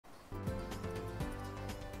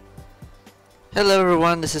Hello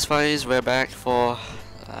everyone, this is Faiz. We're back for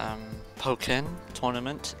Pokkén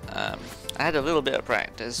tournament. I had a little bit of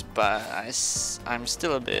practice, but I'm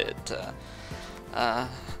still a bit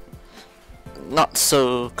not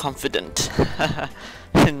so confident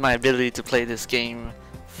in my ability to play this game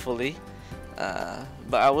fully.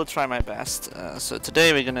 But I will try my best. So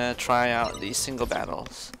today we're gonna try out these single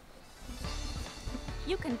battles.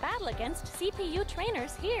 You can battle against CPU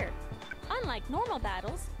trainers here. Unlike normal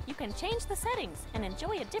battles, you can change the settings and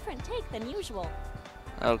enjoy a different take than usual.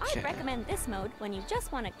 Okay. I'd recommend this mode when you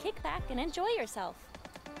just want to kick back and enjoy yourself.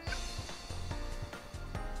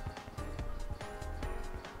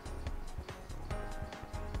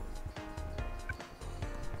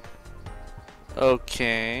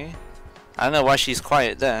 Okay. I don't know why she's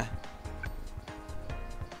quiet there.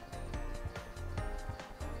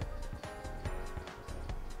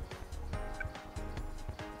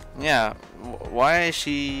 Yeah, why is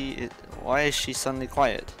she suddenly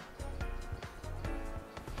quiet?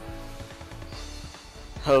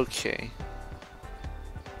 Okay.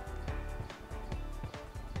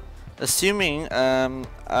 Assuming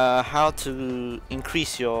how to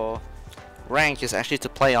increase your rank is actually to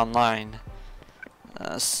play online.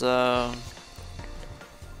 It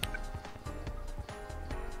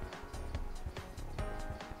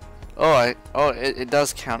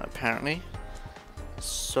does count apparently.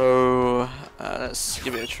 So let's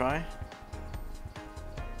give it a try.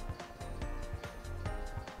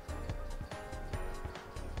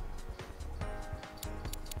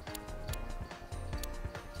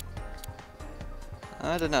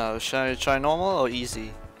 I don't know, should I try normal or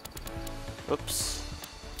easy? Oops.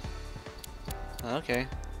 Okay.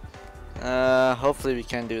 Hopefully we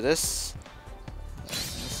can do this.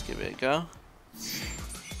 Let's give it a go.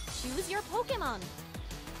 Choose your Pokemon.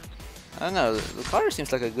 I don't know, the card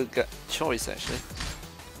seems like a good choice actually.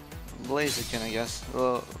 Blaziken, I guess.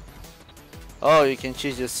 Well, oh, you can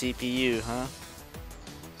choose your CPU, huh?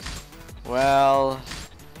 Well,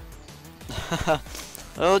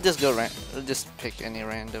 we'll just we'll just pick any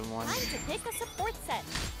random one. Time to pick a support set.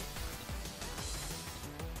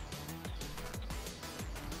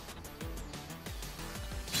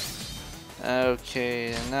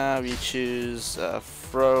 Okay, and now we choose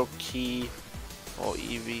Froakie or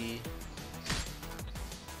Eevee.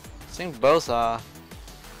 I think both are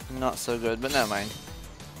not so good, but never mind.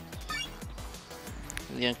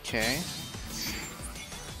 Okay.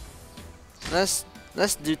 Let's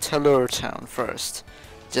do Talur Town first,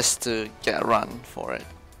 just to get a run for it.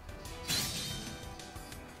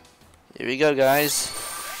 Here we go, guys.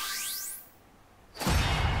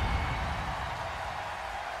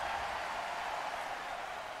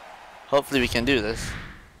 Hopefully we can do this.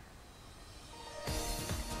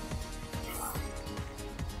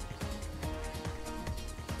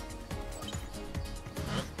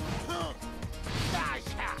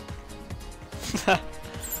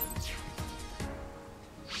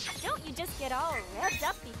 Don't you just get all revved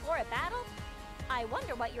up before a battle? I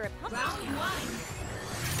wonder what your opponent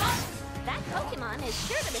That Pokemon is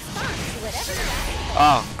sure to respond to whatever you ask.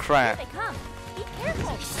 Oh crap. Here they come. Be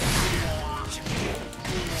careful.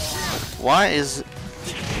 Why is...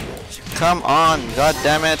 Come on, god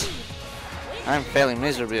damn it. I'm failing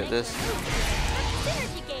miserably at this.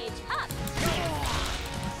 Synergy gauge up.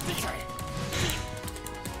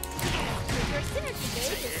 Your synergy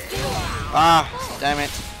gauge is still on. Ah, damn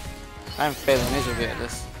it. I'm failing miserably at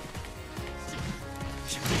this.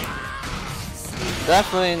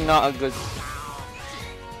 Definitely not a good...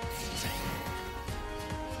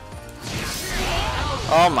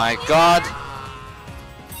 Oh my god.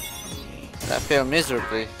 That failed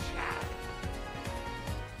miserably.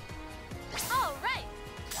 All right.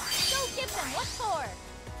 Go give them what for.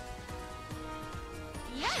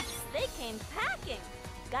 Yes, they came packing.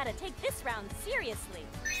 Gotta take this round seriously.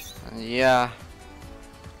 Yeah.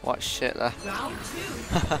 What shit lah. Round 2.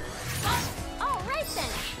 All right then,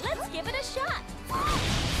 let's give it a shot.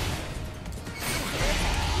 There's a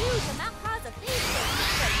huge amount cause of phase.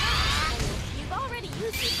 You've already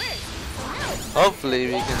used your burst, so now it's Hopefully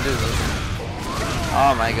we can do this.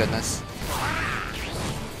 Oh my goodness.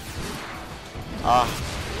 Ah.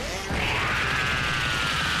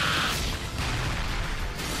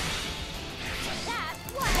 That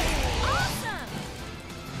was awesome!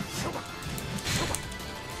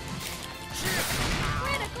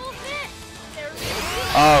 Critical hit! They're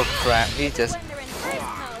really Oh crap, he just... when they're in burst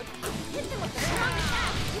mode, hit them with a strong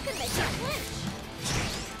attack, you can make them flinch.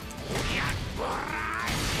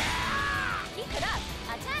 Keep it up.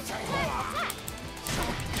 Attack, attack, attack.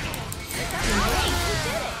 You did it.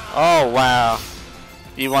 Oh wow.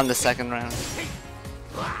 We won the second round.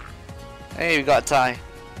 Hey, we got a tie.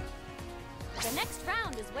 The next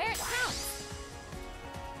round is where it counts.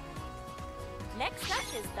 Next up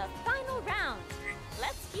is the final round.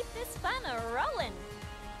 Let's keep this fun rolling.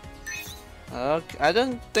 Okay, I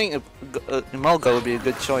don't think Emolga would be a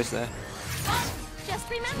good choice there. Just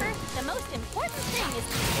remember, the most important thing is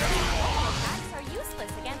to ensure that normal attacks are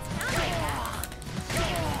useless against counterattacks.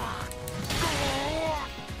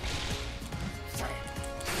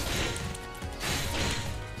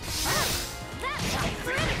 That's a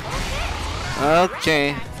critical hit! Okay.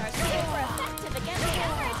 Attacks are super effective against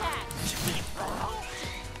counterattacks.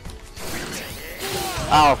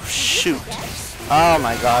 Oh shoot! Oh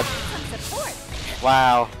my god! Some support.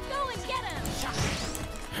 Wow! Go and get him!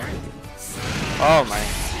 Oh my!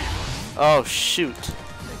 Oh shoot!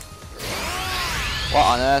 What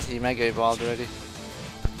on earth? He mega evolved already.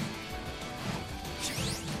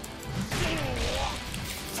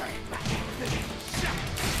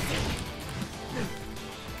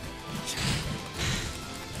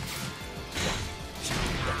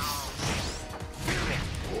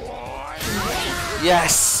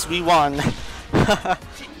 Yes, we won.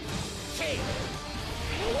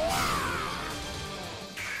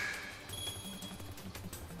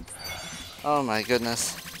 Oh my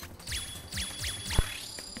goodness.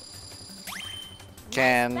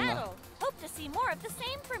 Nice battle. Hope to see more of the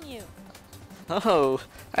same from you. Oh,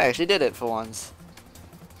 I actually did it for once.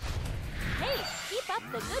 Hey, keep up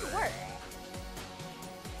the good work.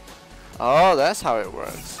 Oh, that's how it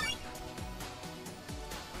works.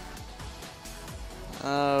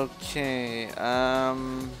 Okay,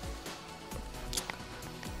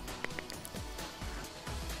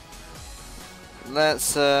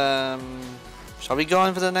 let's, shall we go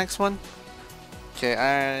on for the next one? Okay,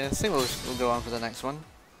 I think we'll go on for the next one.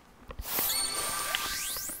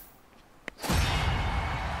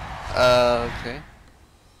 Okay.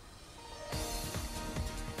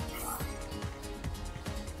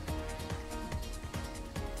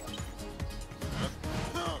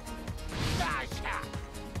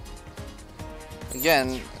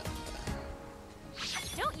 Again.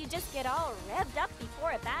 Don't you just get all revved up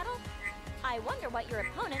before a battle? I wonder what your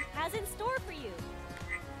opponent has in store for you.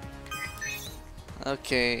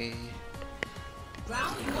 Okay.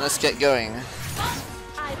 Let's get going.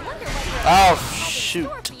 I wonder what your Oh opponent has in shoot!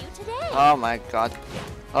 store for you today. Oh my god.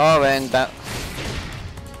 Oh, and that.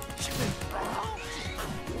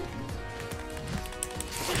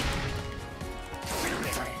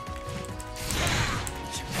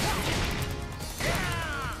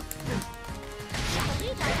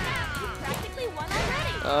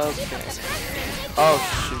 Okay. Oh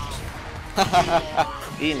shoot.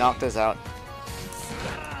 He knocked us out.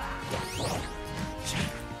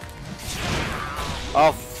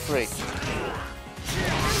 Oh freak.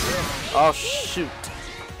 Oh shoot.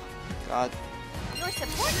 God. Your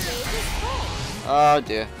support gauge is full. Oh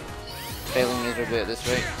dear. Failing miserably at this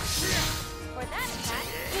rate. For that attack,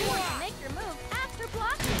 you want to make your move after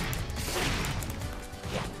blocking.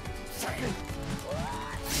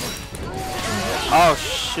 Oh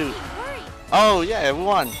shoot. Oh yeah, we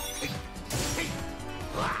won.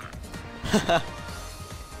 The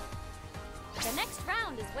next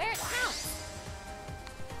round is where it counts.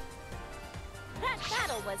 That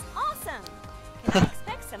battle was awesome. Can I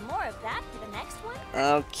expect some more of that for the next one?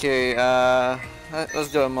 Okay, let's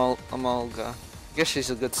go Emolga. I guess she's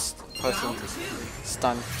a good person to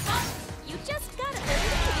stun. You just gotta believe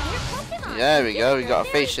in your Pokemon. Yeah, we go. We got a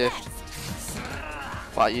Very phase shift. best.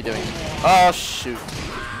 What are you doing? Oh shoot.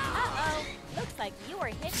 Uh-oh. Looks like you were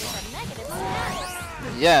hit with a negative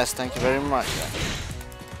status. Yes, thank you very much. Your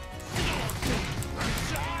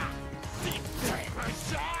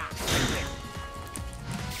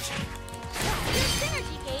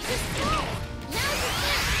synergy gauge is full. Now's your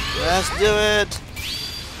chance. Let's do it.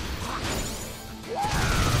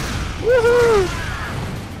 Woohoo!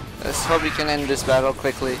 Let's hope we can end this battle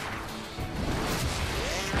quickly.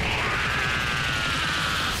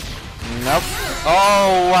 Nope.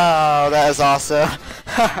 Oh wow, that is awesome.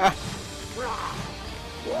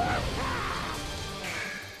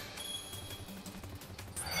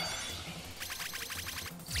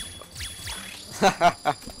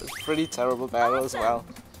 It's pretty terrible battle as well.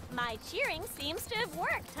 My cheering seems to have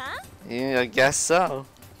worked, huh? Yeah, I guess so.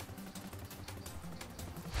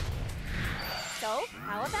 So,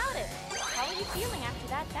 how about it? How are you feeling after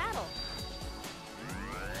that battle?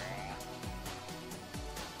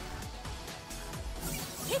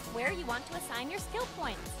 Pick where you want to assign your skill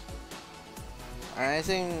points. I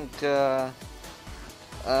think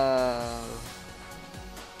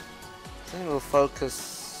we'll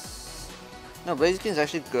focus. No, Blaziken is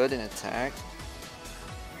actually good in attack.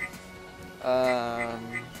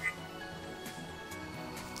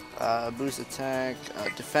 Boost attack,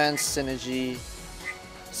 defense, synergy.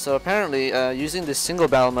 So apparently using this single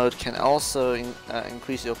battle mode can also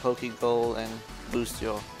increase your Pokegoal and boost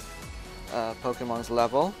your Pokemon's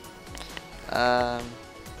level.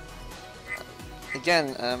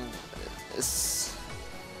 Again,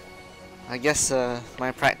 I guess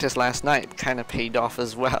my practice last night kind of paid off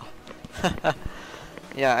as well.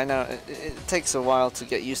 Yeah, I know, it takes a while to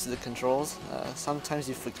get used to the controls. Sometimes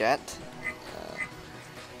you forget.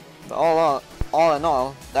 But all in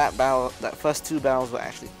all, that first 2 battles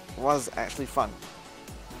was actually fun.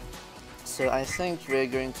 So I think we're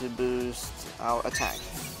going to boost our attack.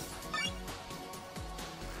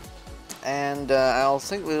 And I'll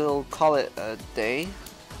think we'll call it a day.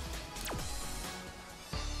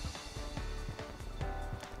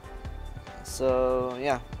 So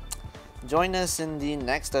yeah, join us in the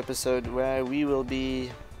next episode where we will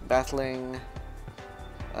be battling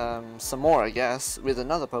some more, I guess, with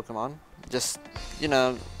another Pokemon. Just, you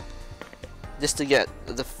know, just to get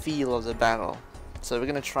the feel of the battle. So we're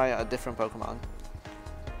gonna try a different Pokemon.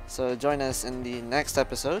 So join us in the next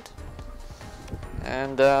episode.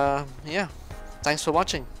 And yeah, thanks for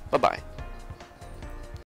watching. Bye bye.